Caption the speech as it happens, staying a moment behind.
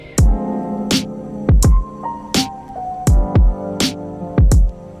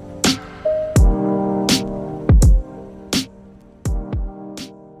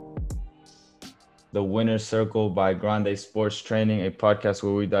the Winner's Circle by Grande Sports Training, a podcast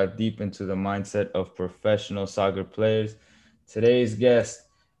where we dive deep into the mindset of professional soccer players. Today's guest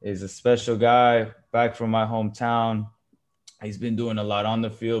is a special guy back from my hometown. He's been doing a lot on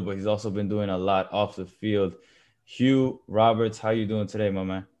the field, but he's also been doing a lot off the field. Hugh Roberts, how you doing today, my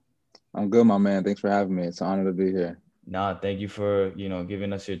man? I'm good, my man. Thanks for having me. It's an honor to be here. Nah, thank you for,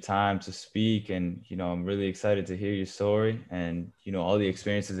 giving us your time to speak. And, I'm really excited to hear your story and, all the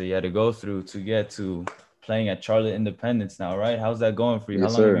experiences that you had to go through to get to playing at Charlotte Independence now, right? How's that going for you? How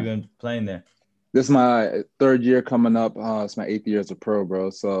Yes, long have you sir. been playing there? This is my third year coming up. It's my 8th year as a pro,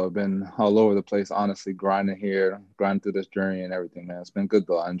 bro. So I've been all over the place, honestly, grinding here, grinding through this journey and everything, man. It's been good,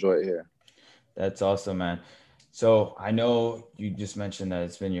 though. I enjoy it here. That's awesome, man. So I know you just mentioned that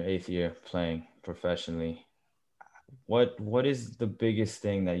it's been your 8th year playing professionally. What is the biggest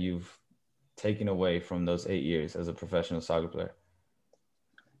thing that you've taken away from those 8 years as a professional soccer player?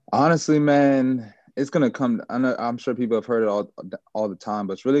 Honestly, man, it's gonna come. I'm sure people have heard it all the time,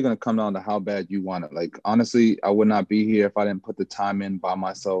 but it's really gonna come down to how bad you want it. Like, honestly, I would not be here if I didn't put the time in by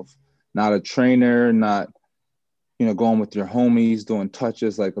myself. Not a trainer, not going with your homies, doing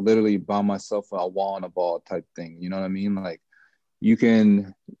touches, like literally by myself, a wall and a ball type thing. You know what I mean? Like, you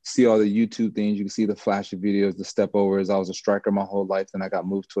can see all the YouTube things, you can see the flashy videos, the step overs. I was a striker my whole life, then I got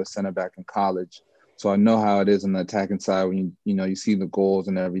moved to a center back in college. So I know how it is on the attacking side when you see the goals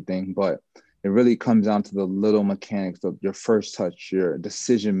and everything. But it really comes down to the little mechanics of your first touch, your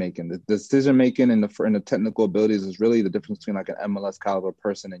decision making. The decision making and the technical abilities is really the difference between like an MLS caliber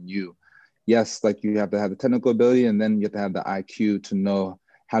person and you. Yes, like you have to have the technical ability, and then you have to have the IQ to know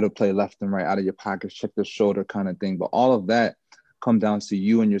how to play left and right out of your pockets, check the shoulder kind of thing. But all of that come down to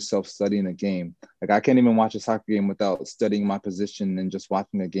you and yourself studying the game. Like, I can't even watch a soccer game without studying my position and just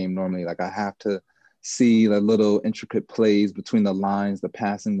watching the game normally. Like, I have to see the little intricate plays between the lines, the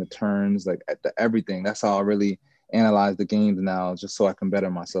passing, the turns, like everything. That's how I really analyze the games now, just so I can better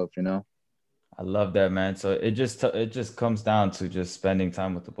myself. I love that, man. So it just comes down to just spending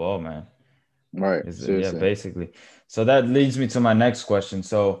time with the ball, man. Right. Yeah, Seriously. basically. So that leads me to my next question.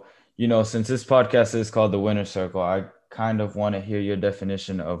 So, since this podcast is called the Winner Circle, I kind of want to hear your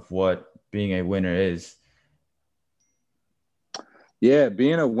definition of what being a winner is. Yeah,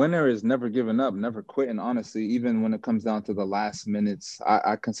 being a winner is never giving up, never quitting, honestly. Even when it comes down to the last minutes,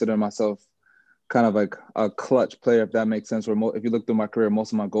 I consider myself kind of like a clutch player, if that makes sense. If you look through my career,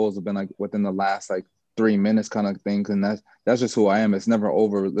 most of my goals have been like within the last like 3 minutes kind of things. And that's just who I am. It's never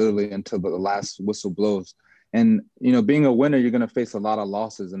over literally until the last whistle blows. And, being a winner, you're going to face a lot of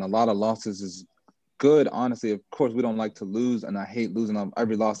losses, and a lot of losses is good, honestly. Of course, we don't like to lose, and I hate losing.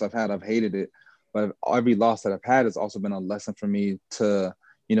 Every loss I've had, I've hated it. But every loss that I've had has also been a lesson for me to,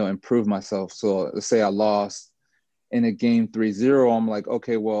 improve myself. So let's say I lost in a game 3-0, I'm like,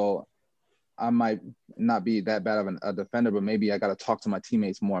 okay, well, I might not be that bad of a defender, but maybe I got to talk to my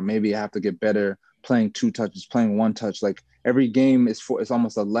teammates more. Maybe I have to get better playing 2 touches, playing 1 touch. Like, every game it's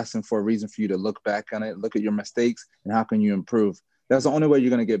almost a lesson for a reason for you to look back on it, look at your mistakes, and how can you improve. That's the only way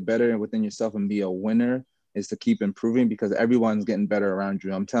you're going to get better within yourself and be a winner, is to keep improving, because everyone's getting better around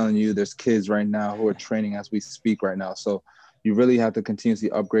you. I'm telling you, there's kids right now who are training as we speak right now. So you really have to continuously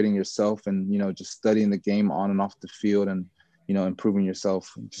upgrading yourself and, just studying the game on and off the field, and, improving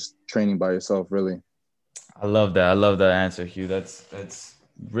yourself, just training by yourself, really. I love that. I love that answer, Hugh. That's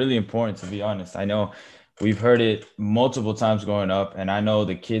really important, to be honest. I know we've heard it multiple times growing up, and I know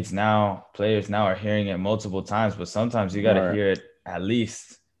the kids now, players now, are hearing it multiple times, but sometimes you got to Right, hear it at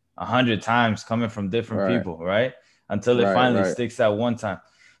least 100 times coming from different right, people, right? Until it right, finally right. sticks that one time.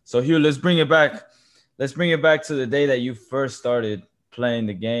 So, Hugh, let's bring it back. Let's bring it back to the day that you first started playing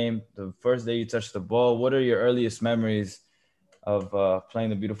the game, the first day you touched the ball. What are your earliest memories of playing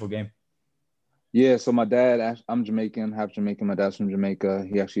the beautiful game? Yeah, so my dad, I'm Jamaican, half Jamaican. My dad's from Jamaica.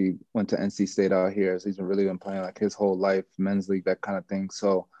 He actually went to NC State out here. So he's really been playing like his whole life, men's league, that kind of thing.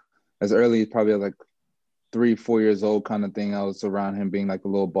 So as early as probably like 3, 4 years old kind of thing, I was around him being like a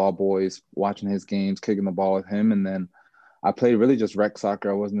little ball boys, watching his games, kicking the ball with him. And then I played really just rec soccer.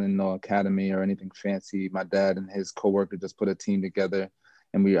 I wasn't in no academy or anything fancy. My dad and his coworker just put a team together,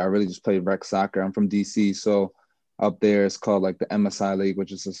 and I really just played rec soccer. I'm from DC, so up there it's called like the MSI League,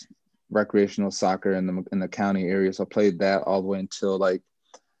 which is just recreational soccer in the county area. So I played that all the way until like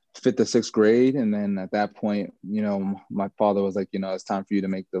fifth or sixth grade. And then at that point, my father was like, it's time for you to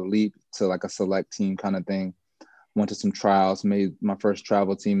make the leap to like a select team kind of thing. Went to some trials, made my first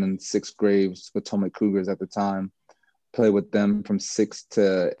travel team in sixth grade, was Potomac Cougars at the time. Played with them from sixth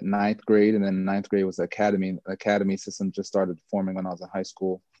to ninth grade. And then ninth grade was the academy. The academy system just started forming when I was in high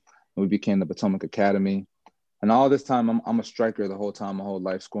school. We became the Potomac Academy. And all this time, I'm a striker the whole time, my whole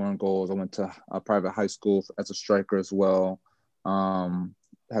life, scoring goals. I went to a private high school as a striker as well. Um,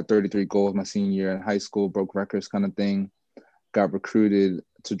 had 33 goals my senior year in high school, broke records kind of thing. Got recruited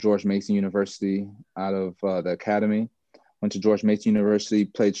to George Mason University out of the academy. Went to George Mason University,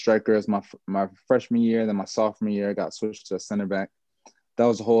 played striker as my freshman year. Then my sophomore year, I got switched to center back. That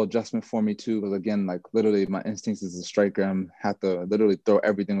was a whole adjustment for me too, because again, like literally my instincts as a striker, I have to literally throw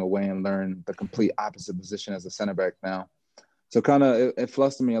everything away and learn the complete opposite position as a center back now. So kind of it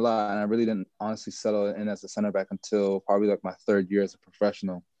flustered me a lot, and I really didn't honestly settle in as a center back until probably like my third year as a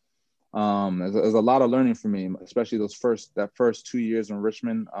professional. There's a lot of learning for me, especially that first 2 years in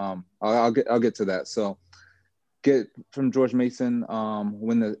Richmond. I'll get to that. So get from George Mason,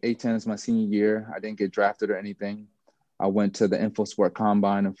 win the A10 is my senior year. I didn't get drafted or anything. I went to the InfoSport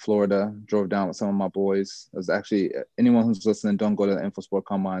Combine in Florida, drove down with some of my boys. It was actually, anyone who's listening, don't go to the InfoSport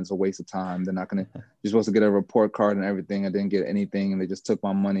Combine. It's a waste of time. They're not going to, you're supposed to get a report card and everything. I didn't get anything, and they just took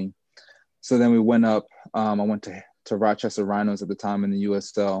my money. So then we went up. I went to Rochester Rhinos at the time in the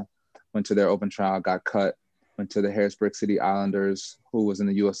USL, went to their open trial, got cut, went to the Harrisburg City Islanders, who was in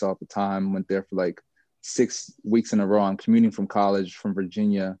the USL at the time, went there for like 6 weeks in a row. I'm commuting from college from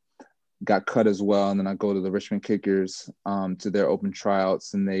Virginia, got cut as well. And then I go to the Richmond Kickers to their open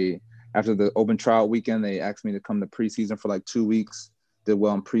tryouts. And after the open tryout weekend, they asked me to come to preseason for like 2 weeks. Did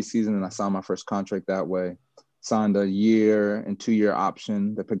well in preseason, and I signed my first contract that way. Signed a year and 2-year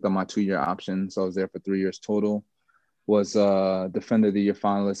option. They picked up my 2-year option. So I was there for 3 years total. Was Defender of the Year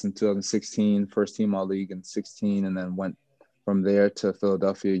finalist in 2016, first team All League in 16, and then went from there to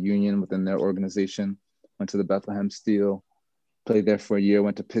Philadelphia Union within their organization. Went to the Bethlehem Steel, played there for a year,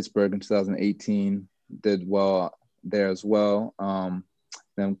 went to Pittsburgh in 2018, did well there as well.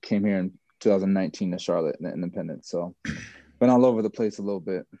 Then came here in 2019 to Charlotte in the Independent. So been all over the place a little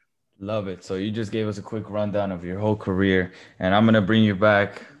bit. Love it. So you just gave us a quick rundown of your whole career, and I'm gonna bring you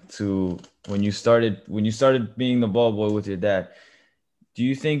back to when you started being the ball boy with your dad. Do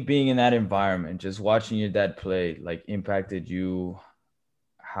you think being in that environment, just watching your dad play, like impacted you,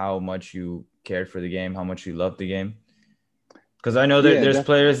 how much you cared for the game, how much you loved the game? Because I know that Yeah, there's definitely.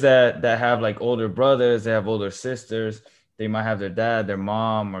 players that have like older brothers, they have older sisters, they might have their dad, their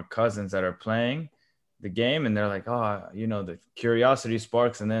mom, or cousins that are playing the game, and they're like, oh, the curiosity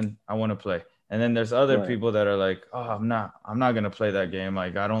sparks, and then I want to play. And then there's other Right. people that are like, oh, I'm not gonna play that game.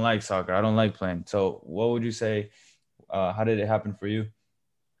 Like I don't like soccer, I don't like playing. So what would you say? How did it happen for you?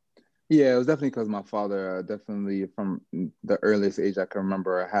 Yeah, it was definitely because my father, definitely from the earliest age I can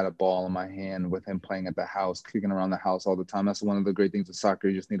remember, I had a ball in my hand with him playing at the house, kicking around the house all the time. That's one of the great things with soccer.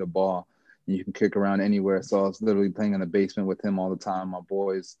 You just need a ball and you can kick around anywhere. So I was literally playing in the basement with him all the time, my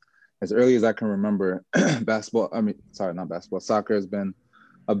boys. As early as I can remember, not basketball, soccer has been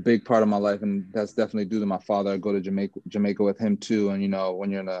a big part of my life. And that's definitely due to my father. I go to Jamaica with him too. And, when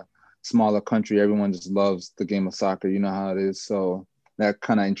you're in a smaller country, everyone just loves the game of soccer. You know how it is. So that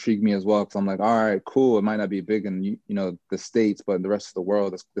kind of intrigued me as well, because I'm like, all right, cool. It might not be big in the States, but in the rest of the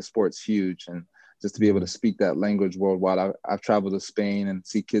world, the sport's huge. And just to be able to Mhm. speak that language worldwide, I've traveled to Spain and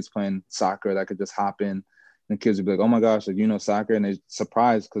see kids playing soccer that could just hop in, and kids would be like, oh my gosh, like soccer, and they're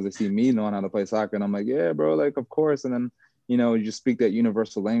surprised because they see me knowing how to play soccer, and I'm like, yeah, bro, like of course. And then you just speak that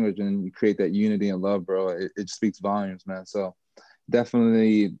universal language and you create that unity and love, bro. It speaks volumes, man. So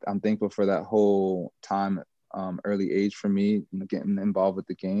definitely I'm thankful for that whole time, early age for me, getting involved with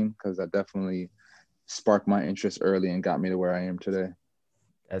the game, because that definitely sparked my interest early and got me to where I am today.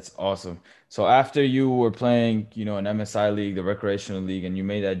 That's awesome. So after you were playing, an MSI league, the recreational league, and you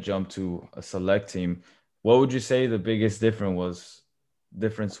made that jump to a select team, what would you say the biggest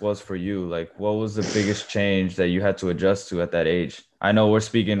difference was for you? Like what was the biggest change that you had to adjust to at that age? I know we're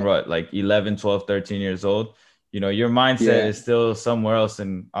speaking what, like 11, 12, 13 years old. Your mindset Yeah. is still somewhere else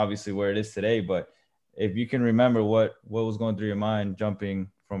and obviously where it is today, but if you can remember what was going through your mind jumping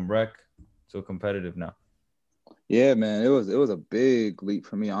from rec to competitive now. Yeah, man, it was a big leap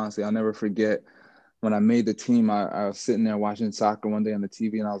for me. Honestly, I'll never forget when I made the team. I was sitting there watching soccer one day on the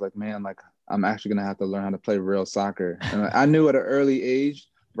TV, and I was like, man, like I'm actually gonna have to learn how to play real soccer. And I knew at an early age,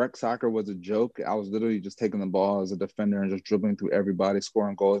 rec soccer was a joke. I was literally just taking the ball as a defender and just dribbling through everybody,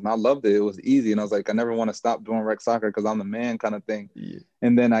 scoring goals, and I loved it. It was easy, and I was like, I never want to stop doing rec soccer because I'm the man, kind of thing. Yeah.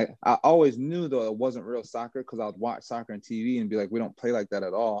 And then I always knew though it wasn't real soccer, because I would watch soccer on TV and be like, we don't play like that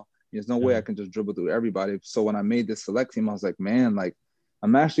at all. There's no way I Mhm. can just dribble through everybody. So when I made this select team, I was like, man, like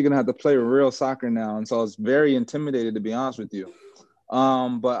I'm actually gonna have to play real soccer now. And so I was very intimidated, to be honest with you.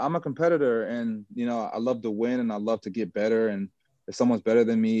 But I'm a competitor, and I love to win and I love to get better. And if someone's better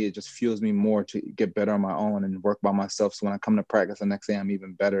than me, it just fuels me more to get better on my own and work by myself. So when I come to practice the next day, I'm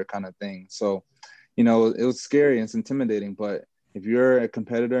even better, kind of thing. So it was scary and it's intimidating. But if you're a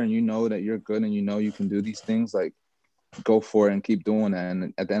competitor and you know that you're good and you know you can do these things, like go for it and keep doing it.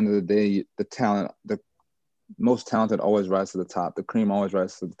 And at the end of the day, the most talented always rise to the top. The cream always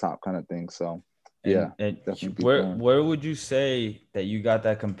rises to the top, kind of thing. So yeah, And definitely keep where going. where would you say that you got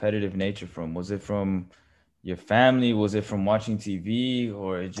that competitive nature from? Was it from your family? Was it from watching TV,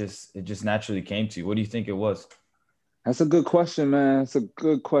 or it just naturally came to you? What do you think it was? That's a good question, man. It's a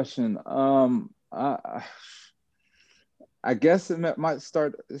good question. I guess it might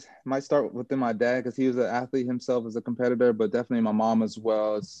start within my dad because he was an athlete himself as a competitor, but definitely my mom as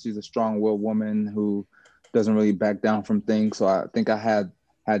well. She's a strong-willed woman who doesn't really back down from things. So I think I had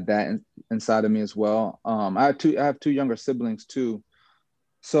that inside of me as well. I have two younger siblings too,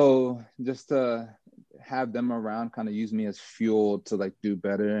 so just to have them around kind of use me as fuel to like do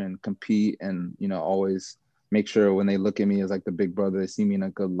better and compete, and always make sure when they look at me as like the big brother, they see me in a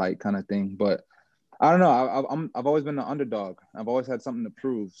good light, kind of thing. But I don't know. I've always been an underdog. I've always had something to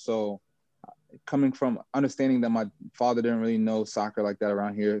prove. So coming from understanding that my father didn't really know soccer like that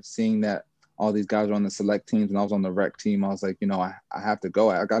around here, seeing that all these guys were on the select teams and I was on the rec team, I was like, I have to go.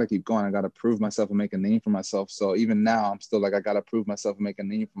 I got to keep going. I got to prove myself and make a name for myself. So even now, I'm still like, I got to prove myself and make a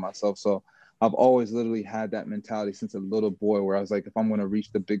name for myself. So I've always literally had that mentality since a little boy, where I was like, if I'm going to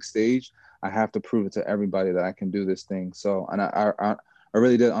reach the big stage, I have to prove it to everybody that I can do this thing. So, and I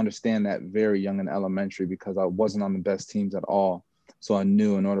really did understand that very young in elementary because I wasn't on the best teams at all. So I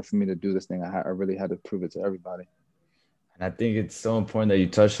knew in order for me to do this thing, I really had to prove it to everybody. And I think it's so important that you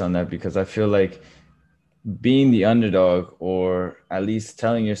touched on that because I feel like being the underdog, or at least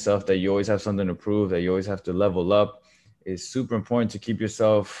telling yourself that you always have something to prove, that you always have to level up, is super important to keep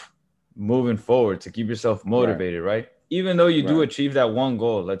yourself moving forward, to keep yourself Right, motivated, right? Even though you do right, achieve that one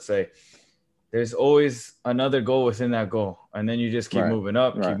goal, let's say, there's always another goal within that goal. And then you just keep right, moving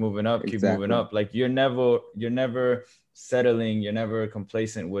up, keep right. moving up, keep moving Exactly. up. Like you're never settling, you're never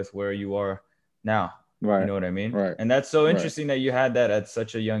complacent with where you are now. You Right, know what I mean? right, And that's so right. interesting that you had that at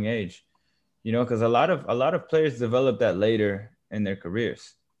such a young age, because a lot of players develop that later in their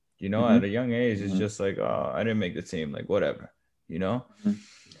careers. Mm-hmm. At a young age, it's Mm-hmm. just like, oh, I didn't make the team, like whatever, you know.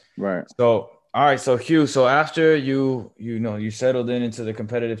 Mm-hmm. Right. So, all right, so Hugh, so after you settled into the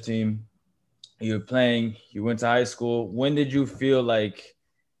competitive team, you were playing, you went to high school. When did you feel like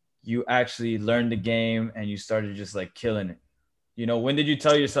you actually learned the game and you started just like killing it? When did you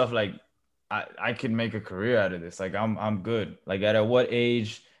tell yourself like I could make a career out of this? Like I'm good. Like at what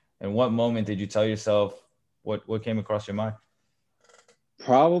age and what moment did you tell yourself what came across your mind?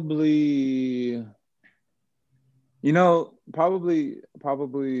 Probably,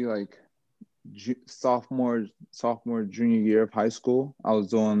 probably like sophomore, junior year of high school. I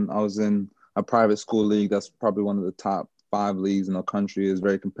was in a private school league. That's probably one of the top 5 leagues in the country. It's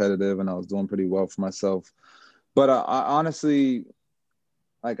very competitive, and I was doing pretty well for myself. But I honestly,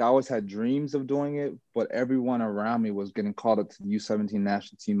 like, I always had dreams of doing it, but everyone around me was getting called up to the U17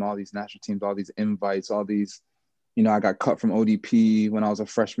 national team, all these national teams, all these invites, all these. I got cut from ODP when I was a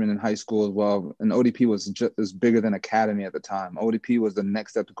freshman in high school as well. And ODP was bigger than academy at the time. ODP was the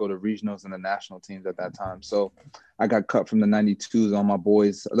next step to go to regionals and the national teams at that time. So I got cut from the 92s. All my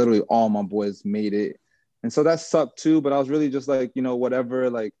boys, literally all my boys made it. And so that sucked too. But I was really just like, whatever,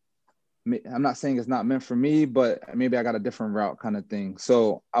 like, I'm not saying it's not meant for me, but maybe I got a different route, kind of thing.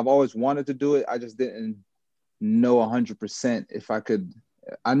 So I've always wanted to do it. I just didn't know 100% if I could.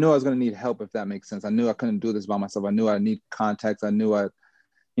 I knew I was going to need help, if that makes sense. I knew I couldn't do this by myself. I knew I need contacts. I knew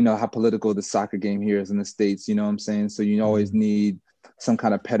how political the soccer game here is in the States. You know what I'm saying? So you always Mhm. need some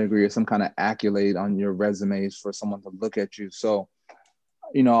kind of pedigree or some kind of accolade on your resumes for someone to look at you. So,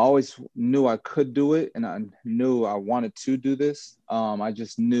 I always knew I could do it, and I knew I wanted to do this. I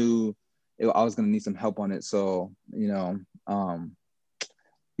just knew I was going to need some help on it. So,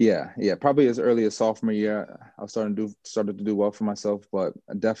 yeah, probably as early as sophomore year, I was started to do well for myself, but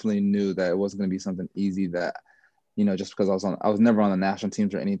I definitely knew that it wasn't going to be something easy. That just because I was never on the national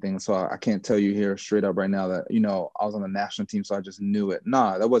teams or anything, so I can't tell you here straight up right now that I was on the national team, so I just knew it.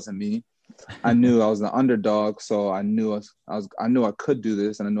 Nah, that wasn't me. I knew I was the underdog, so I knew I could do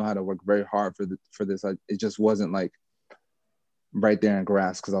this, and I knew how to work very hard for this. It just wasn't like right there in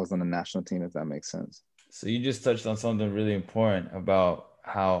grasp because I was on the national team, if that makes sense. So you just touched on something really important about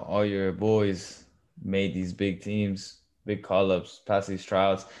how all your boys made these big teams, big call-ups, past these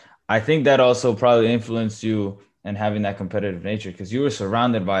trials. I think that also probably influenced you and having that competitive nature because you were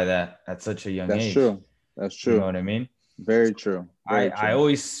surrounded by that at such a young That's age. true. That's You know true. what I mean? Very true. I, Very I true.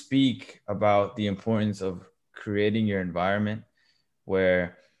 always speak about the importance of creating your environment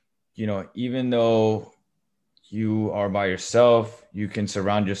where, even though you are by yourself, you can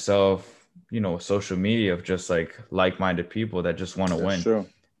surround yourself social media of just like-minded people that just want to That's win. true.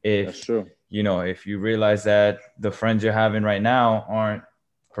 That's If true. if you realize that the friends you're having right now aren't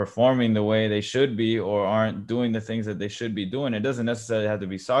performing the way they should be or aren't doing the things that they should be doing, it doesn't necessarily have to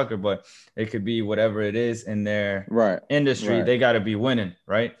be soccer, but it could be whatever it is in their Right. industry. Right. They got to be winning,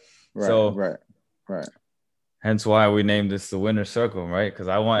 right? Right. So Right. Right. hence why we named this the winner circle, right? Because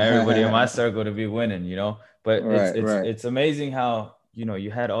I want everybody in my circle to be winning. But it's Right. it's Right. it's amazing how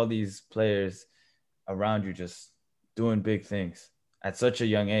you had all these players around you just doing big things at such a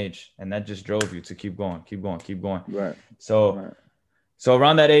young age, and that just drove you to keep going, keep going, keep going. Right. So Right. so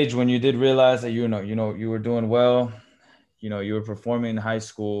around that age when you did realize that you were doing well, you were performing in high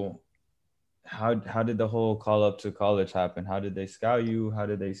school, how did the whole call up to college happen? How did they scout you? How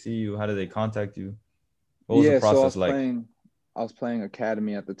did they see you? How did they contact you? What was the Yeah, so process like? I was playing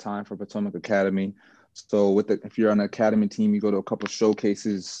academy at the time for Potomac Academy. So if you're on an academy team, you go to a couple of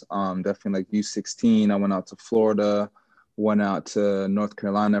showcases. Definitely like U16. I went out to Florida, went out to North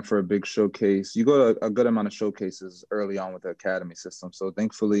Carolina for a big showcase. You go to a good amount of showcases early on with the academy system. So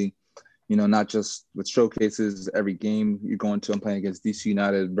thankfully, not just with showcases, every game you're going to, I'm playing against DC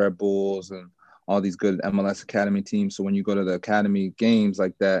United, Red Bulls, and all these good MLS academy teams. So when you go to the academy games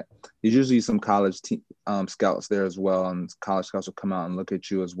like that, there's usually some college scouts there as well, and college scouts will come out and look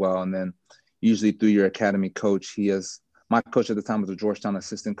at you as well. And then usually through your academy coach, my coach at the time was a Georgetown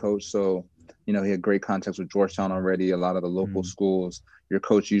assistant coach, so he had great contacts with Georgetown already, a lot of the local Mm. schools. Your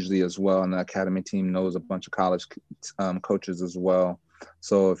coach usually as well, and the academy team knows a bunch of college coaches as well.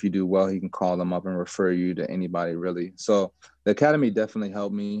 So if you do well, he can call them up and refer you to anybody really. So the academy definitely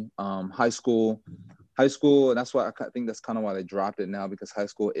helped me. High school, and that's why I think that's kind of why they dropped it now, because high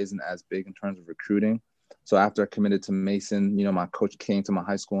school isn't as big in terms of recruiting. So after I committed to Mason, my coach came to my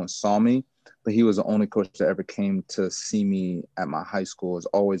high school and saw me, but he was the only coach that ever came to see me at my high school. It's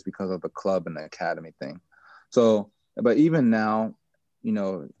always because of the club and the academy thing. So, but even now,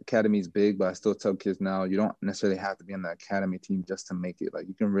 academy's big, but I still tell kids now, you don't necessarily have to be on the academy team just to make it. Like,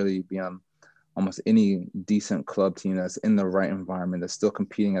 you can really be on almost any decent club team that's in the right environment, that's still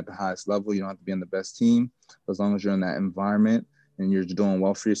competing at the highest level. You don't have to be on the best team. As long as you're in that environment and you're doing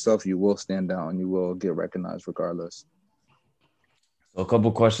well for yourself, you will stand out and you will get recognized regardless. So a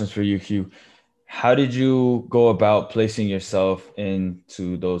couple questions for you, Hugh. How did you go about placing yourself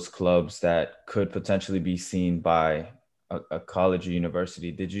into those clubs that could potentially be seen by a college or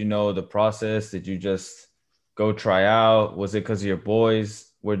university? Did you know the process? Did you just go try out? Was it because your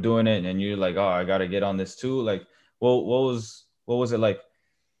boys were doing it and you're like, oh, I got to get on this too? Like, what was it like?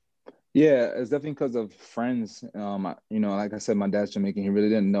 Yeah, it's definitely because of friends. Like I said, my dad's Jamaican. He really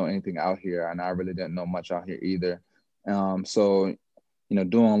didn't know anything out here, and I really didn't know much out here either. So,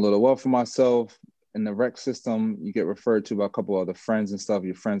 doing a little well for myself in the rec system, you get referred to by a couple of other friends and stuff.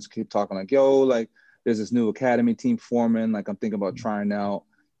 Your friends keep talking like, yo, like, there's this new academy team forming. Like, I'm thinking about trying out.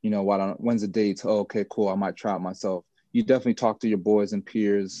 When's the date? Oh, okay, cool. I might try it myself. You definitely talk to your boys and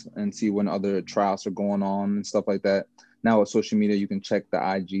peers and see when other trials are going on and stuff like that. Now with social media, you can check the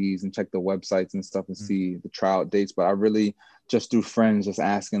IGs and check the websites and stuff and see the tryout dates. But I really just through friends, just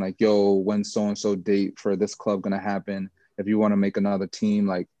asking like, yo, when's so-and-so date for this club going to happen? If you want to make another team,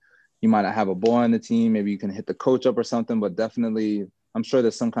 like, you might not have a boy on the team. Maybe you can hit the coach up or something, but definitely I'm sure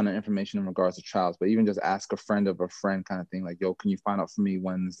there's some kind of information in regards to trials, but even just ask a friend of a friend kind of thing. Like, yo, can you find out for me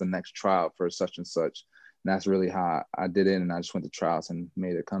when's the next trial for such and such? And that's really how I did it. And I just went to trials and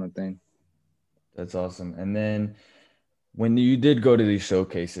made it kind of thing. That's awesome. And then when you did go to these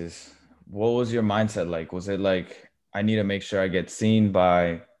showcases, what was your mindset like? Was it like, I need to make sure I get seen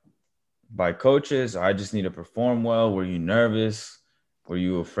by coaches, or I just need to perform well? Were you nervous? Were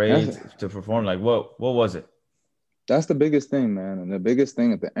you afraid That's, to perform? Like, what was it? That's the biggest thing, man. And the biggest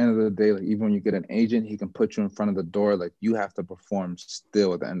thing at the end of the day, like, even when you get an agent, he can put you in front of the door. Like, you have to perform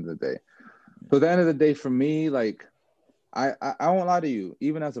still at the end of the day. So at the end of the day, for me, like, I won't lie to you.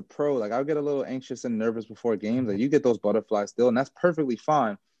 Even as a pro, like, I'll get a little anxious and nervous before games. Like, you get those butterflies still, and that's perfectly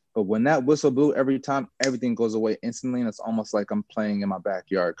fine. But when that whistle blew every time, everything goes away instantly, and it's almost like I'm playing in my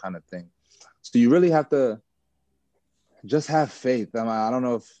backyard kind of thing. So you really have to just have faith. I don't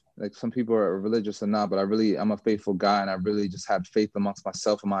know if like some people are religious or not, but I'm a faithful guy, and I really just have faith amongst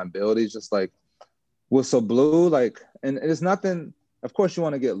myself and my abilities. Just like whistle blue, like, and it's nothing. Of course, you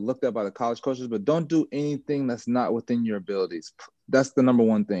want to get looked at by the college coaches, but don't do anything that's not within your abilities. That's the number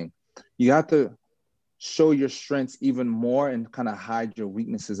one thing. You have to show your strengths even more and kind of hide your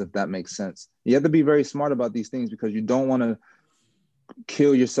weaknesses, if that makes sense. You have to be very smart about these things because you don't want to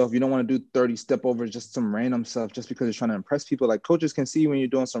kill yourself. You don't want to do 30 step overs, just some random stuff, just because you're trying to impress people. Like, coaches can see when you're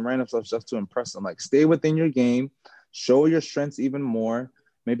doing some random stuff just to impress them. Like, stay within your game, show your strengths even more,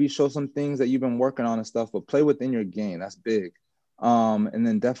 maybe show some things that you've been working on and stuff, but play within your game. That's big. And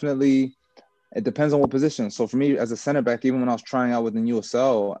then definitely it depends on what position. So for me as a center back, even when I was trying out within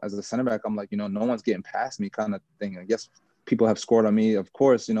USL as a center back, I'm like, no one's getting past me kind of thing. I guess people have scored on me, of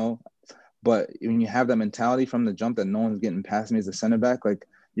course, but when you have that mentality from the jump that no one's getting past me as a center back, like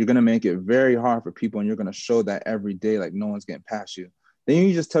you're going to make it very hard for people and you're going to show that every day, like no one's getting past you. Then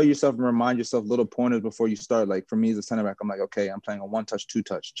you just tell yourself and remind yourself little pointers before you start. Like for me as a center back, I'm like, okay, I'm playing a 1-touch,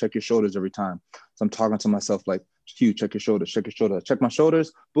 2-touch. Check your shoulders every time. So I'm talking to myself like, Hugh, check your shoulders, check your shoulder. Check my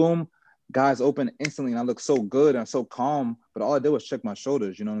shoulders, boom. Guys open instantly and I look so good and so calm, but all I did was check my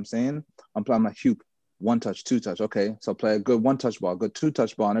shoulders. You know what I'm saying? I'm like, Hugh, 1-touch, 2-touch. Okay, so play a good 1-touch ball, good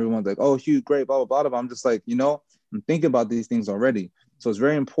 2-touch ball, and everyone's like, "Oh, Hugh, great, blah blah blah." I'm just like, I'm thinking about these things already. So it's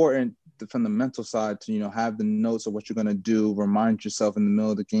very important from the mental side to have the notes of what you're gonna do. Remind yourself in the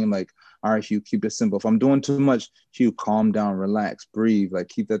middle of the game, like, "All right, Hugh, keep it simple. If I'm doing too much, Hugh, calm down, relax, breathe, like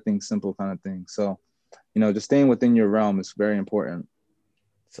keep that thing simple, kind of thing." So, just staying within your realm is very important.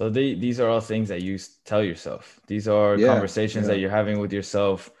 So these are all things that you tell yourself. These are Yeah, conversations that yeah, you're having with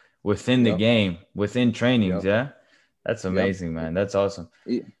yourself within the yep, game, within trainings. yep, Yeah, that's yep. amazing, man. That's awesome.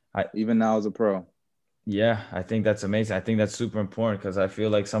 E- I Even now as a pro. Yeah, I think that's amazing. I think that's super important because I feel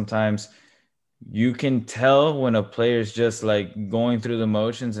like sometimes you can tell when a player's just like going through the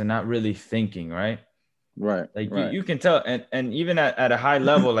motions and not really thinking, right? Right, Like you, right. you can tell, and even at a high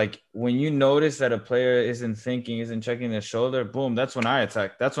level, like when you notice that a player isn't thinking, isn't checking their shoulder, boom, that's when I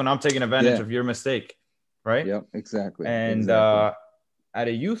attack. That's when I'm taking advantage Yeah. of your mistake, right? Yep, exactly, And exactly. at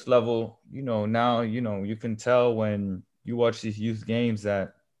a youth level, now you can tell when you watch these youth games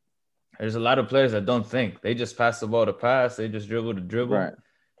that there's a lot of players that don't think. They just pass the ball to pass, they just dribble to dribble, Right,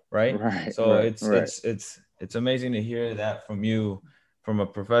 right? right, So right, it's right. it's it's it's amazing to hear that from you, from a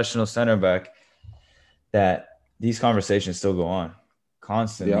professional center back, that these conversations still go on Yep.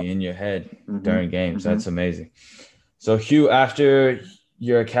 constantly in your head Mm-hmm. during games. Mm-hmm. That's amazing. So Hugh, after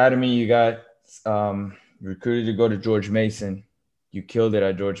your academy, you got recruited to go to George Mason. You killed it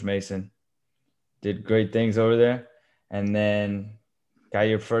at George Mason. Did great things over there, and then got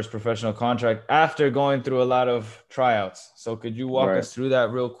your first professional contract after going through a lot of tryouts. So could you walk Right. us through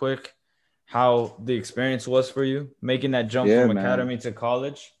that real quick? How the experience was for you making that jump Yeah, from man. academy to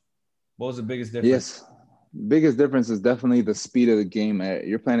college? What was the biggest difference? Yes. Biggest difference is definitely the speed of the game.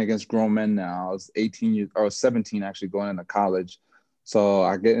 You're playing against grown men now. I was 18 years or 17 actually going into college. So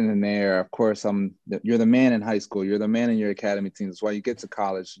I get in there. Of course, you're the man in high school. You're the man in your academy team. That's why you get to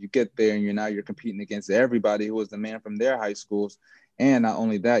college. You get there and you're competing against everybody who was the man from their high schools. And not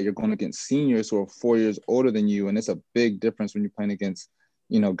only that, you're going against seniors who are 4 years older than you. And it's a big difference when you're playing against,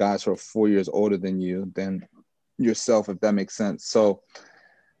 guys who are 4 years older than yourself, if that makes sense. So,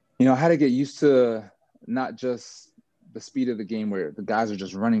 I had to get used to not just the speed of the game where the guys are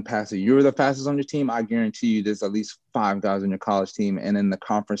just running past you. You're the fastest on your team. I guarantee you there's at least 5 guys on your college team. And in the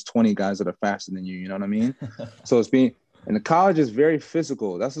conference, 20 guys that are faster than you. You know what I mean? So and the college is very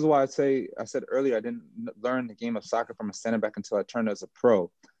physical. This is why I said earlier, I didn't learn the game of soccer from a center back until I turned as a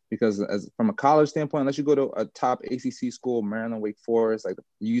pro. Because from a college standpoint, unless you go to a top ACC school, Maryland, Wake Forest, like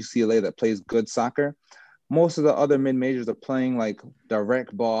UCLA that plays good soccer, most of the other mid majors are playing like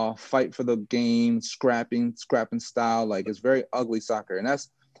direct ball, fight for the game, scrapping style. Like it's very ugly soccer. And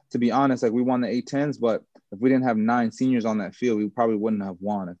that's, to be honest, like we won the A10s, but if we didn't have 9 seniors on that field, we probably wouldn't have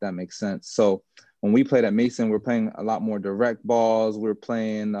won, if that makes sense. So when we played at Mason, we're playing a lot more direct balls. We're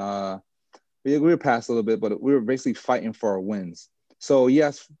playing, we were past a little bit, but we were basically fighting for our wins. So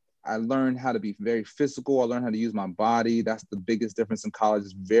yes, I learned how to be very physical. I learned how to use my body. That's the biggest difference in college.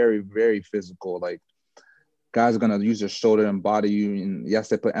 Is very, very physical. Like guys are going to use their shoulder and body you. And yes,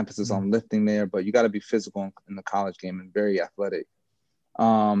 they put emphasis on lifting there, but you got to be physical in the college game and very athletic.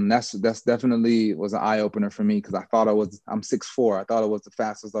 That's definitely was an eye opener for me because I'm 6'4". I thought I was the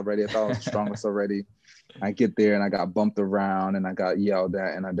fastest already. I thought I was the strongest already. I get there and I got bumped around and I got yelled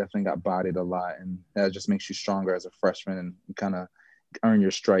at and I definitely got bodied a lot. And that just makes you stronger as a freshman and you kind of earn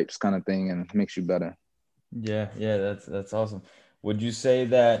your stripes kind of thing and makes you better. Yeah, that's awesome. Would you say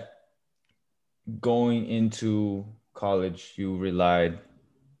that going into college, you relied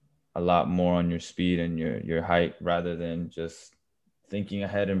a lot more on your speed and your height rather than just thinking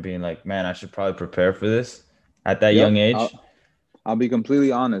ahead and being like, man, I should probably prepare for this at that Yep. young age? I'll be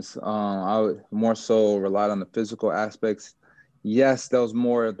completely honest. I would more so relied on the physical aspects. Yes, that was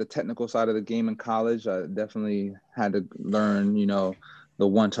more of the technical side of the game in college. I definitely had to learn, the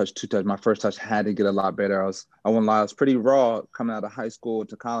 1-touch, 2-touch. My first touch had to get a lot better. I won't lie, I was pretty raw coming out of high school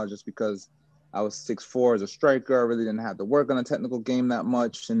to college just because I was 6'4" as a striker. I really didn't have to work on a technical game that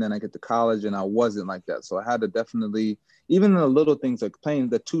much. And then I get to college and I wasn't like that. So I had to definitely, even the little things like playing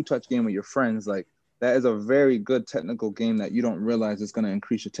the 2-touch game with your friends, like that is a very good technical game that you don't realize is going to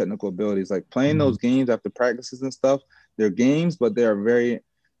increase your technical abilities. Like playing Mhm. those games after practices and stuff, they're games, but they are very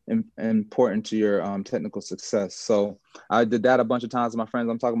important to your technical success. So I did that a bunch of times with my friends.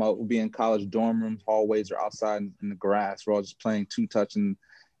 I'm talking about being in college dorm rooms, hallways, or outside in the grass. We're all just playing 2-touch in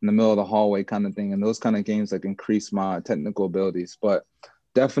the middle of the hallway kind of thing. And those kind of games like increase my technical abilities. But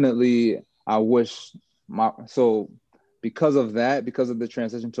definitely, I wish because of that, because of the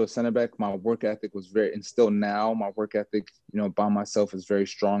transition to a center back, my work ethic was and still now my work ethic, by myself is very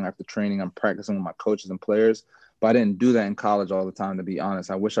strong. After training, I'm practicing with my coaches and players. But I didn't do that in college all the time, to be honest.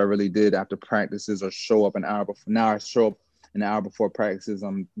 I wish I really did after practices or show up an hour before. Now I show up an hour before practices.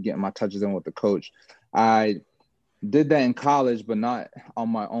 I'm getting my touches in with the coach. I did that in college, but not on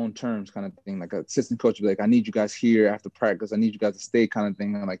my own terms kind of thing. Like an assistant coach would be like, I need you guys here after practice. I need you guys to stay kind of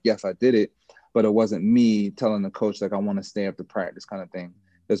thing. And I'm like, yes, I did it. But it wasn't me telling the coach, like, I want to stay after practice kind of thing.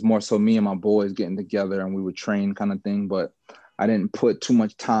 It's more so me and my boys getting together and we would train kind of thing. But I didn't put too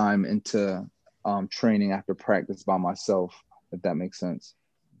much time into training after practice by myself, if that makes sense.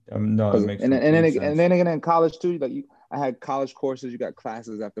 No, it Because makes and complete then sense. again in college too, like I had college courses. You got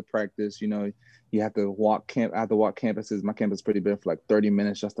classes after practice. You have to I have to walk campuses. My campus is pretty big for like 30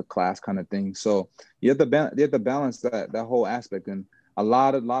 minutes, just a class kind of thing. So you have to balance that whole aspect. And a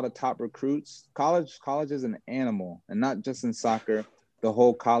lot of top recruits. College is an animal, and not just in soccer. The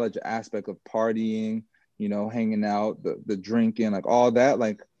whole college aspect of partying, hanging out, the drinking, like all that.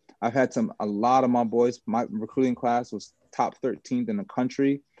 Like I've had a lot of my boys. My recruiting class was top 13th in the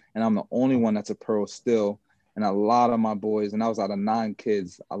country, and I'm the only one that's a pro still. And a lot of my boys, and I was out of 9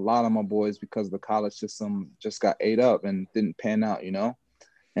 kids, a lot of my boys, because the college system just got ate up and didn't pan out.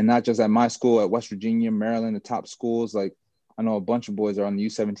 And not just at my school, at West Virginia, Maryland, the top schools. Like I know a bunch of boys are on the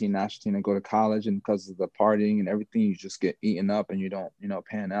U17 national team and go to college, and because of the partying and everything, you just get eaten up and you don't,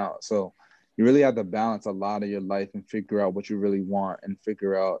 pan out. So you really have to balance a lot of your life and figure out what you really want and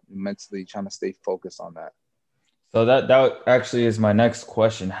figure out mentally trying to stay focused on that. So that actually is my next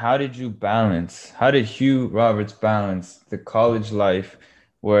question. How did Hugh Roberts balance the college life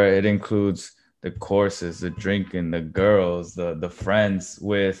where it includes the courses, the drinking, the girls, the friends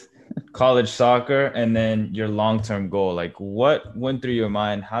with college soccer and then your long-term goal? Like what went through your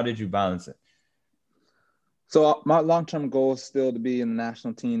mind? How did you balance it? So my long-term goal is still to be in the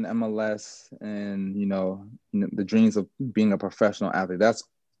national team, MLS, and the dreams of being a professional athlete. That's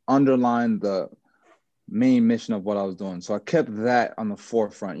underlined the main mission of what I was doing. So I kept that on the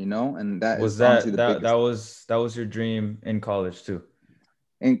forefront, and that Was is honestly that the that that biggest. was that was your dream in college too?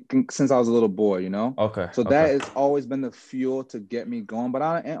 And since I was a little boy. Okay, So okay. that has always been the fuel to get me going. But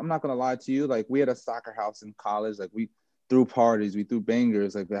I'm not gonna lie to you. Like we had a soccer house in college. Like we threw parties, we threw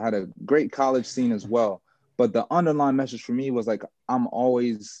bangers. Like we had a great college scene as well. But the underlying message for me was like I'm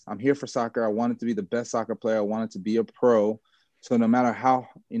here for soccer. I wanted to be the best soccer player. I wanted to be a pro. So no matter how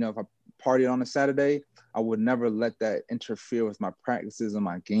if I partied on a Saturday, I would never let that interfere with my practices and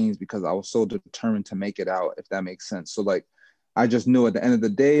my games because I was so determined to make it out. If that makes sense. So like I just knew at the end of the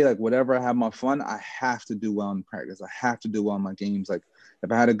day, like whatever I have my fun, I have to do well in practice. I have to do well in my games. Like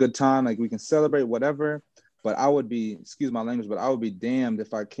if I had a good time, like we can celebrate whatever. But I would be, excuse my language, but I would be damned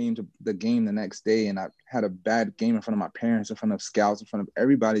if I came to the game the next day and I had a bad game in front of my parents, in front of scouts, in front of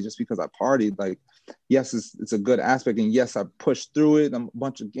everybody, just because I partied. Like, yes, it's a good aspect, and yes, I pushed through it. A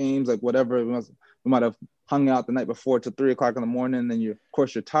bunch of games, like whatever. We might have hung out the night before till 3 o'clock in the morning, and then of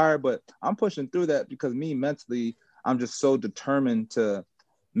course, you're tired. But I'm pushing through that because me mentally, I'm just so determined to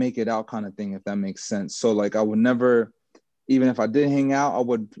make it out kind of thing, if that makes sense. So like I would never, even if I did hang out, I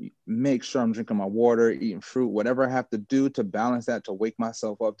would make sure I'm drinking my water, eating fruit, whatever I have to do to balance that, to wake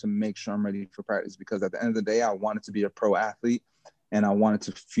myself up, to make sure I'm ready for practice. Because at the end of the day, I wanted to be a pro athlete and I wanted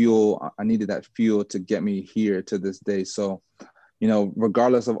to I needed that fuel to get me here to this day. So,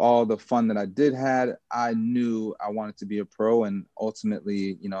 regardless of all the fun that I did had, I knew I wanted to be a pro and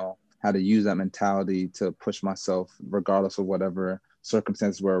ultimately, how to use that mentality to push myself regardless of whatever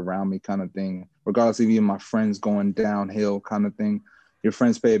circumstances were around me kind of thing, regardless of even my friends going downhill kind of thing. Your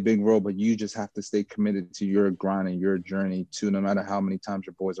friends play a big role, but you just have to stay committed to your grind and your journey too, no matter how many times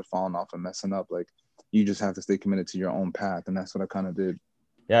your boys are falling off and messing up. Like you just have to stay committed to your own path. And that's what I kind of did.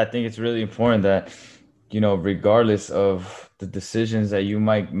 Yeah, I think it's really important that, regardless of the decisions that you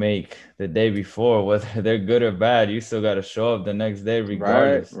might make the day before, whether they're good or bad, you still got to show up the next day Right,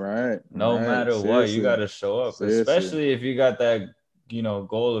 regardless. right, No right. matter what, you got Seriously. to show up, Seriously. especially if you got that,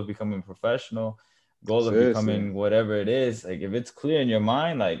 goal of becoming professional. goal of Seriously, becoming whatever it is, like if it's clear in your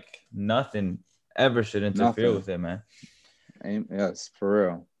mind, like nothing ever should interfere nothing. with it, man. Yes, for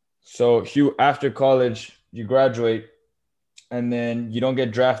real. So Hugh, after college, you graduate and then you don't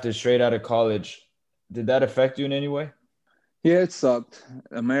get drafted straight out of college. Did that affect you in any way? Yeah, it sucked.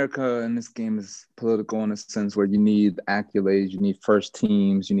 America in this game is political in a sense where you need accolades, you need first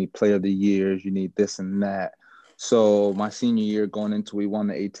teams, you need player of the years, you need this and that. So my senior year going into, we won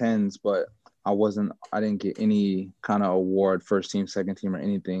the A10s, but I didn't get any kind of award, first team, second team, or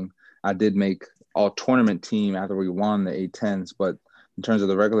anything. I did make all tournament team after we won the A10s, but in terms of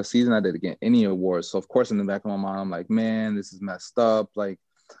the regular season, I didn't get any awards. So of course, in the back of my mind, I'm like, man, this is messed up. Like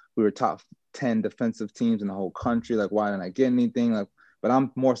we were top 10 defensive teams in the whole country. Like, why didn't I get anything? Like, but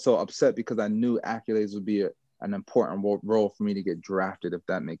I'm more so upset because I knew accolades would be an important role for me to get drafted, if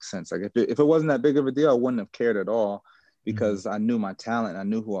that makes sense. Like, if it wasn't that big of a deal, I wouldn't have cared at all Mm-hmm. because I knew my talent, I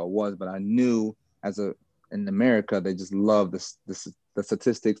knew who I was, but I knew in America, they just love the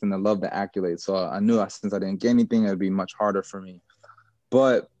statistics and they love the accolades. So I knew since I didn't get anything, it'd be much harder for me.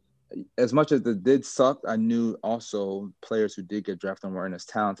 But as much as it did suck, I knew also players who did get drafted weren't as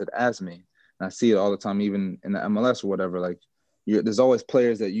talented as me. And I see it all the time, even in the MLS or whatever. Like, there's always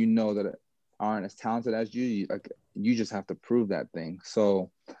players that you know that aren't as talented as you. You just have to prove that thing. So,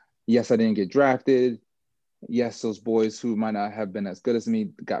 yes, I didn't get drafted. Yes, those boys who might not have been as good as me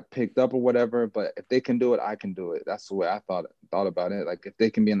got picked up or whatever. But if they can do it, I can do it. That's the way I thought about it. Like if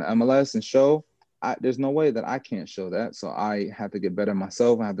they can be in the MLS and show, there's no way that I can't show that. So I have to get better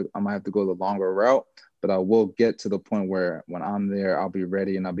myself. I might have to go the longer route, but I will get to the point where when I'm there, I'll be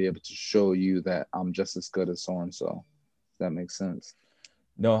ready and I'll be able to show you that I'm just as good as so and so. That makes sense.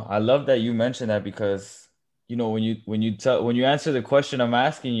 No, I love that you mentioned that because when you answer the question I'm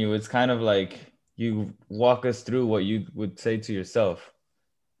asking you, it's kind of like you walk us through what you would say to yourself,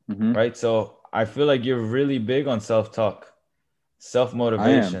 Mm-hmm. right? So I feel like you're really big on self-talk, I am.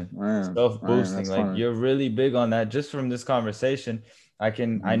 self-motivation, I am. I am. self-boosting. That's Like funny. you're really big on that. Just from this conversation, I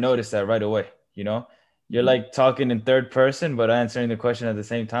Mm-hmm. noticed that right away, you know? You're Mm-hmm. like talking in third person but answering the question at the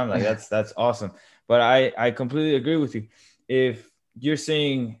same time. Like that's awesome. But I completely agree with you. If you're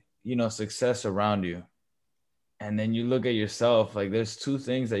seeing, success around you and then you look at yourself, like there's two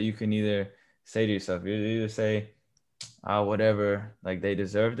things that you can either say to yourself. You either say, whatever, like they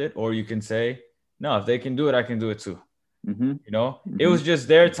deserved it, or you can say, no, if they can do it, I can do it too. Mm-hmm. It Mm-hmm. was just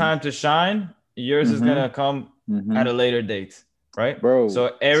their Mm-hmm. time to shine. Yours is Mm-hmm. gonna come Mm-hmm. at a later date, right? Bro,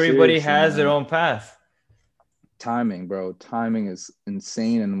 So everybody seriously, has their man. own path. Timing, bro. Timing is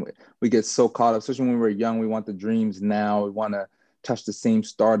insane. And we get so caught up, especially when we're young. We want the dreams now. We want to touch the same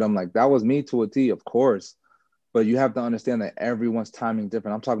stardom. Like that was me to a T, of course. But you have to understand that everyone's timing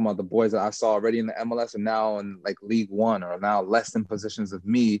different. I'm talking about the boys that I saw already in the MLS and now in like League One or now less than positions of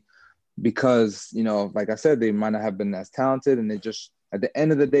me because, like I said, they might not have been as talented and they just, at the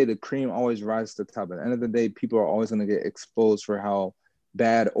end of the day, the cream always rises to the top. At the end of the day, people are always going to get exposed for how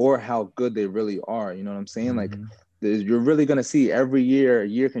bad or how good they really are. You know what I'm saying? Like, Mm-hmm. you're really going to see every year, a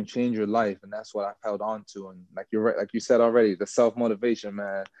year can change your life. And that's what I've held on to. And like you're right, like you said already, the self-motivation,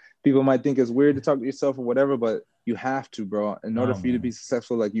 man. People might think it's weird to talk to yourself or whatever, but you have to, bro. In order No, for you to be man.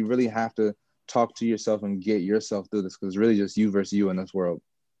 successful, like you really have to talk to yourself and get yourself through this because it's really just you versus you in this world.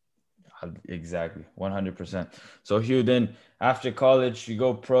 Exactly, 100%. So Hugh, then after college, you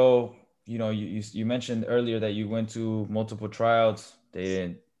go pro. You mentioned earlier that you went to multiple tryouts.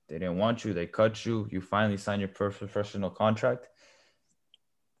 They didn't want you. They cut you. You finally signed your professional contract.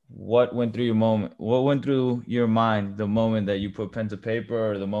 What went through your moment? What went through your mind the moment that you put pen to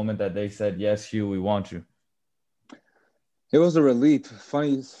paper, or the moment that they said, "Yes, Hugh, we want you"? It was a relief.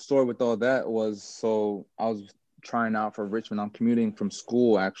 Funny story with all that was so I was trying out for Richmond. I'm commuting from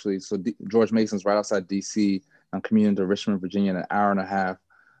school actually. So George Mason's right outside DC. I'm commuting to Richmond, Virginia in an hour and a half,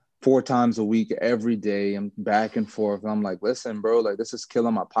 4 times a week, every day. I'm back and forth. And I'm like, listen, bro, like this is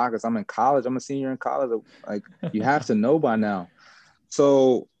killing my pockets. I'm in college. I'm a senior in college. Like you have to know by now.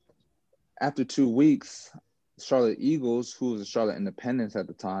 So after 2 weeks, Charlotte Eagles, who was the Charlotte Independence at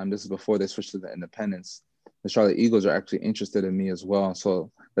the time, this is before they switched to the Independence. The Charlotte Eagles are actually interested in me as well.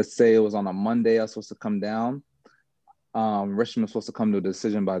 So let's say it was on a Monday, I was supposed to come down. Richmond was supposed to come to a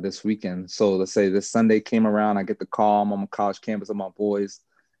decision by this weekend. So let's say this Sunday came around, I get the call, I'm on college campus with my boys,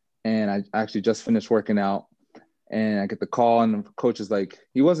 and I actually just finished working out. And I get the call, and the coach is like,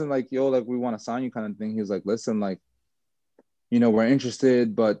 he wasn't like, yo, like we want to sign you kind of thing. He was like, listen, like, we're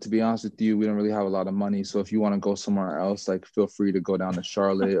interested, but to be honest with you, we don't really have a lot of money. So if you want to go somewhere else, like feel free to go down to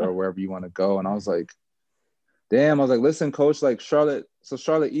Charlotte or wherever you want to go. And I was like, damn, I was like, listen, coach, like Charlotte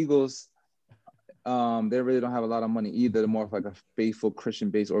Eagles, they really don't have a lot of money either. They're more of like a faithful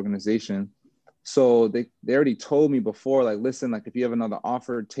Christian-based organization. So they already told me before, like, listen, like if you have another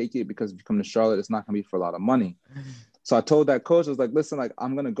offer, take it, because if you come to Charlotte, it's not gonna be for a lot of money. So I told that coach, I was like, listen, like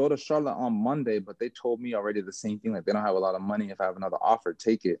I'm gonna go to Charlotte on Monday, but they told me already the same thing, like they don't have a lot of money. If I have another offer,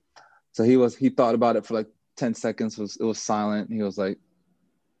 take it. So he thought about it for like 10 seconds, it was silent. He was like,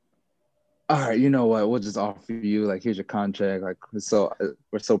 all right, you know what? We'll just offer you, like, here's your contract. Like, we're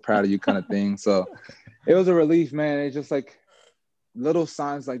so proud of you, kind of thing. So it was a relief, man. It's just like little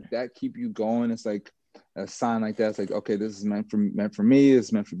signs like that keep you going. It's like a sign like that. It's like, okay, this is meant for me.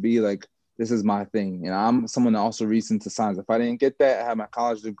 It's meant for me. Like, this is my thing. And I'm someone that also reads into signs. If I didn't get that, I have my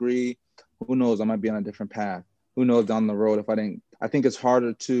college degree, who knows? I might be on a different path. Who knows down the road if I didn't. I think it's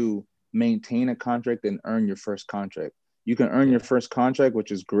harder to maintain a contract than earn your first contract. You can earn Yeah. your first contract,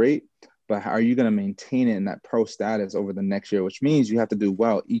 which is great, but how are you going to maintain it in that pro status over the next year? Which means you have to do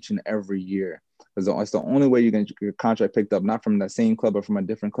well each and every year. Because it's the only way you can get your contract picked up, not from that same club or from a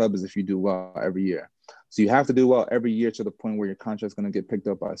different club, is if you do well every year. So you have to do well every year to the point where your contract's going to get picked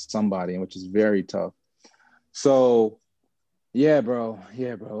up by somebody, which is very tough. So yeah, bro.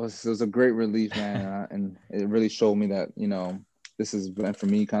 Yeah, bro. It was a great relief, man. And it really showed me that, this is meant for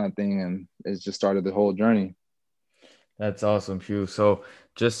me, kind of thing. And it's just started the whole journey. That's awesome, Hugh. So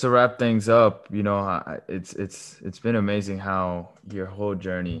just to wrap things up, it's been amazing how your whole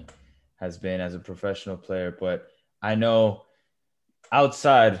journey has been as a professional player. But I know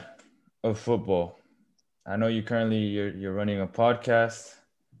outside of football, I know you're running a podcast,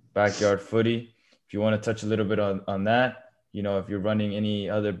 Backyard Footy. If you want to touch a little bit on that, if you're running any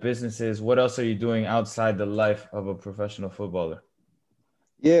other businesses, what else are you doing outside the life of a professional footballer?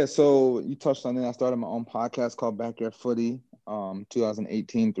 Yeah, so you touched on it. I started my own podcast called Backyard Footy,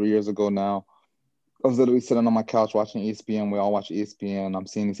 2018, 3 years ago now. I was literally sitting on my couch watching ESPN. We all watch ESPN. I'm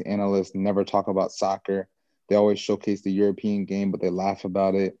seeing these analysts never talk about soccer. They always showcase the European game, but they laugh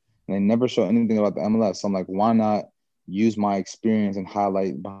about it. And they never show anything about the MLS. So I'm like, why not use my experience and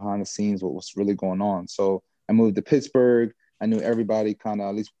highlight behind the scenes what's really going on? So I moved to Pittsburgh. I knew everybody, kind of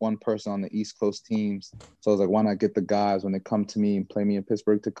at least one person on the East Coast teams. So I was like, why not get the guys when they come to me and play me in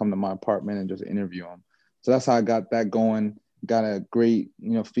Pittsburgh to come to my apartment and just interview them? So that's how I got that going. Got a great,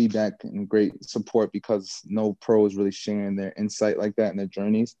 feedback and great support, because no pro is really sharing their insight like that in their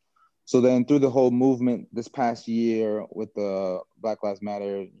journeys. So then through the whole movement this past year with the Black Lives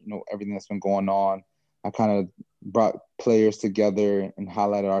Matter, everything that's been going on, I kind of brought players together and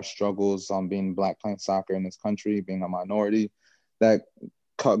highlighted our struggles on being Black playing soccer in this country, being a minority. That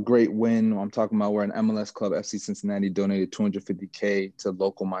great win I'm talking about, where an MLS club, FC Cincinnati, donated $250K to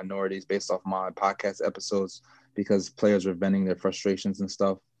local minorities based off my podcast episodes, because players were venting their frustrations and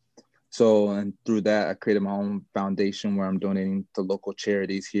stuff. So, and through that, I created my own foundation where I'm donating to local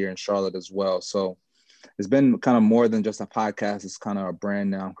charities here in Charlotte as well. So it's been kind of more than just a podcast. It's kind of a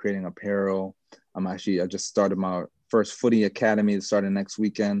brand now. I'm creating apparel. I just started my first footy academy starting next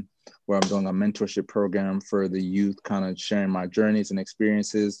weekend, where I'm doing a mentorship program for the youth, kind of sharing my journeys and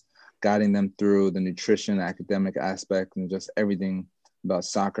experiences, guiding them through the nutrition, academic aspect, and just everything about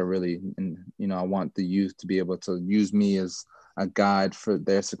soccer, really. And, I want the youth to be able to use me as a guide for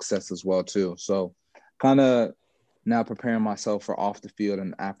their success as well, too. So kind of now preparing myself for off the field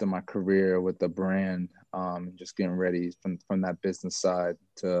and after my career with the brand, just getting ready from that business side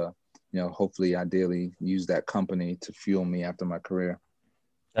to, hopefully, ideally use that company to fuel me after my career.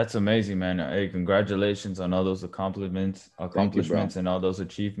 That's amazing, man. Hey, congratulations on all those Thank you, bro. accomplishments and all those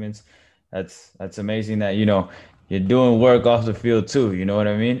achievements. That's amazing that, you're doing work off the field too. You know what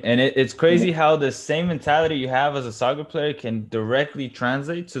I mean? And it's crazy how the same mentality you have as a soccer player can directly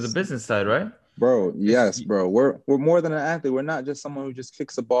translate to the business side, right? Bro, Because yes, bro. We're more than an athlete. We're not just someone who just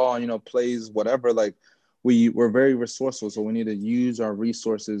kicks a ball, plays whatever. Like we're very resourceful. So we need to use our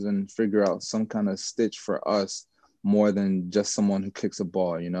resources and figure out some kind of stitch for us more than just someone who kicks a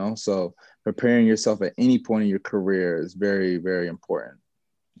ball. So preparing yourself at any point in your career is very, very important.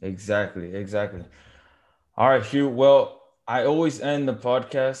 exactly, exactly. All right, Hugh. Well, I always end the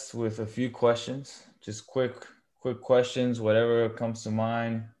podcast with a few questions, just quick questions, whatever comes to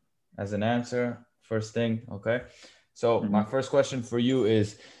mind as an answer. First thing, okay? So, my Mhm. first question for you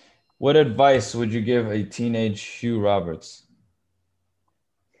is, what advice would you give a teenage Hugh Roberts?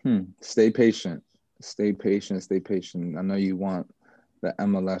 Stay patient. Stay patient. Stay patient. I know you want the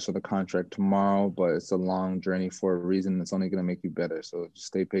MLS or the contract tomorrow, but it's a long journey for a reason. It's only going to make you better. So just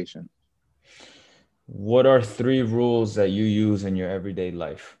stay patient. What are three rules that you use in your everyday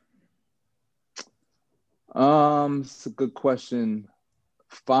life? It's a good question.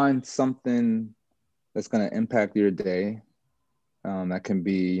 Find something that's going to impact your day. That can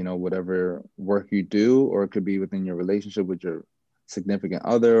be, whatever work you do, or it could be within your relationship with your significant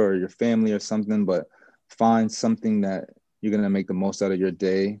other or your family or something, but find something that you're going to make the most out of your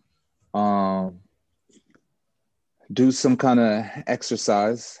day. Do some kind of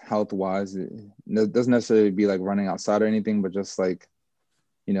exercise health wise. It doesn't necessarily be like running outside or anything, but just like,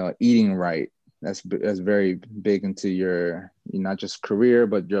 eating right. That's very big into your not just career,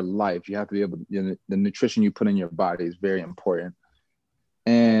 but your life. You have to be able the nutrition you put in your body is very important.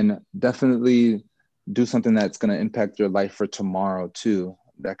 And definitely do something that's going to impact your life for tomorrow too.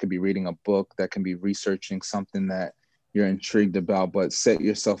 That could be reading a book, that can be researching something that you're intrigued about, but set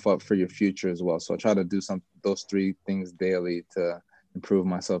yourself up for your future as well. So I try to do those three things daily to improve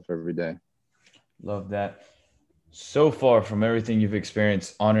myself every day. Love that. So far from everything you've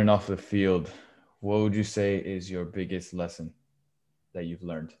experienced on and off the field, what would you say is your biggest lesson that you've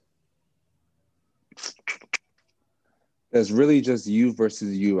learned? It's really just you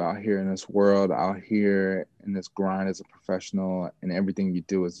versus you out here in this world, out here in this grind as a professional, and everything you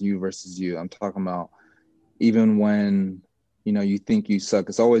do is you versus you. I'm talking about even when, you think you suck,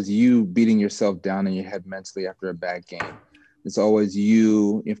 it's always you beating yourself down in your head mentally after a bad game. It's always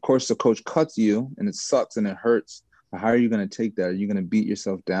you. Of course, the coach cuts you and it sucks and it hurts. But how are you going to take that? Are you going to beat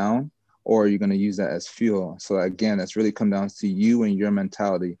yourself down, or are you going to use that as fuel? So again, that's really come down to you and your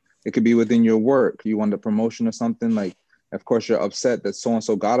mentality. It could be within your work. You want a promotion or something, like, of course, you're upset that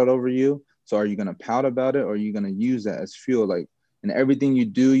so-and-so got it over you. So are you going to pout about it, or are you going to use that as fuel? Like, in everything you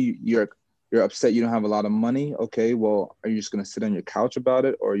do, you're upset you don't have a lot of money. Okay, well, are you just going to sit on your couch about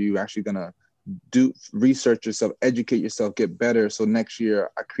it, or are you actually going to do research yourself, educate yourself, get better? So next year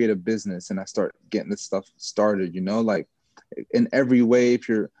I create a business and I start getting this stuff started, like in every way. If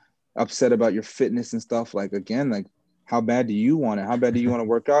you're upset about your fitness and stuff, like, again, like, how bad do you want it? How bad do you want to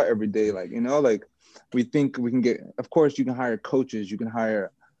work out every day? Like, like, we think we can get, of course, you can hire coaches, you can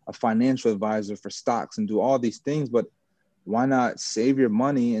hire a financial advisor for stocks and do all these things, but why not save your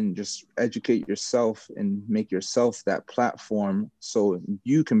money and just educate yourself and make yourself that platform so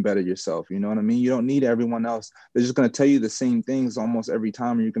you can better yourself? You know what I mean? You don't need everyone else. They're just going to tell you the same things almost every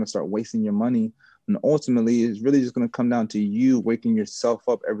time, and you're going to start wasting your money. And ultimately, it's really just going to come down to you waking yourself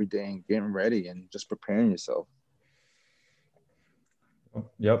up every day and getting ready and just preparing yourself.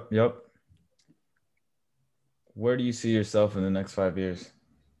 Yep. Where do you see yourself in the next 5 years?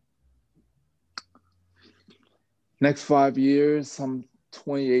 Next 5 years, I'm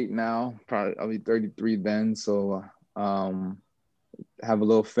 28 now. Probably I'll be 33 then. So have a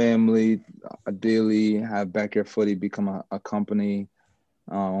little family, ideally have Backyard Footy become a company.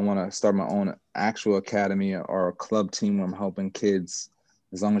 I want to start my own actual academy or a club team where I'm helping kids.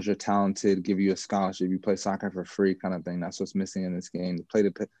 As long as you're talented, give you a scholarship, you play soccer for free, kind of thing. That's what's missing in this game.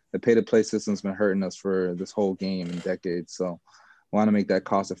 The pay-to-play system's been hurting us for this whole game in decades. So I want to make that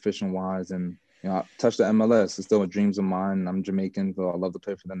cost efficient wise, and touch the MLS. It's still a dreams of mine. I'm Jamaican, so I love to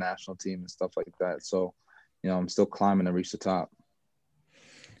play for the national team and stuff like that. So, I'm still climbing to reach the top.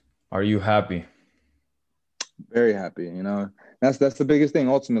 Are you happy? Very happy. That's the biggest thing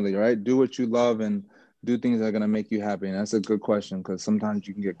ultimately, right? Do what you love and do things that are going to make you happy. And that's a good question, because sometimes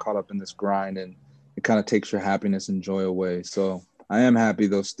you can get caught up in this grind and it kind of takes your happiness and joy away. So I am happy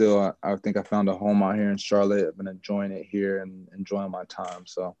though. Still, I think I found a home out here in Charlotte. I've been enjoying it here and enjoying my time.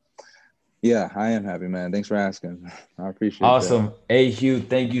 So yeah, I am happy, man. Thanks for asking. I appreciate that. Awesome. Hey, Hugh,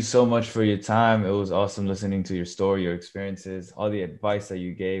 thank you so much for your time. It was awesome listening to your story, your experiences. All the advice that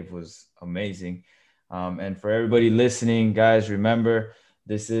you gave was amazing. And for everybody listening, guys, remember,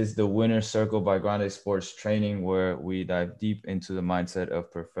 this is the Winner's Circle by Grande Sports Training, where we dive deep into the mindset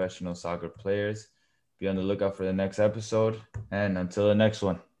of professional soccer players. Be on the lookout for the next episode. And until the next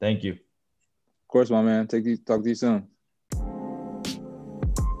one, thank you. Of course, my man. Talk to you soon.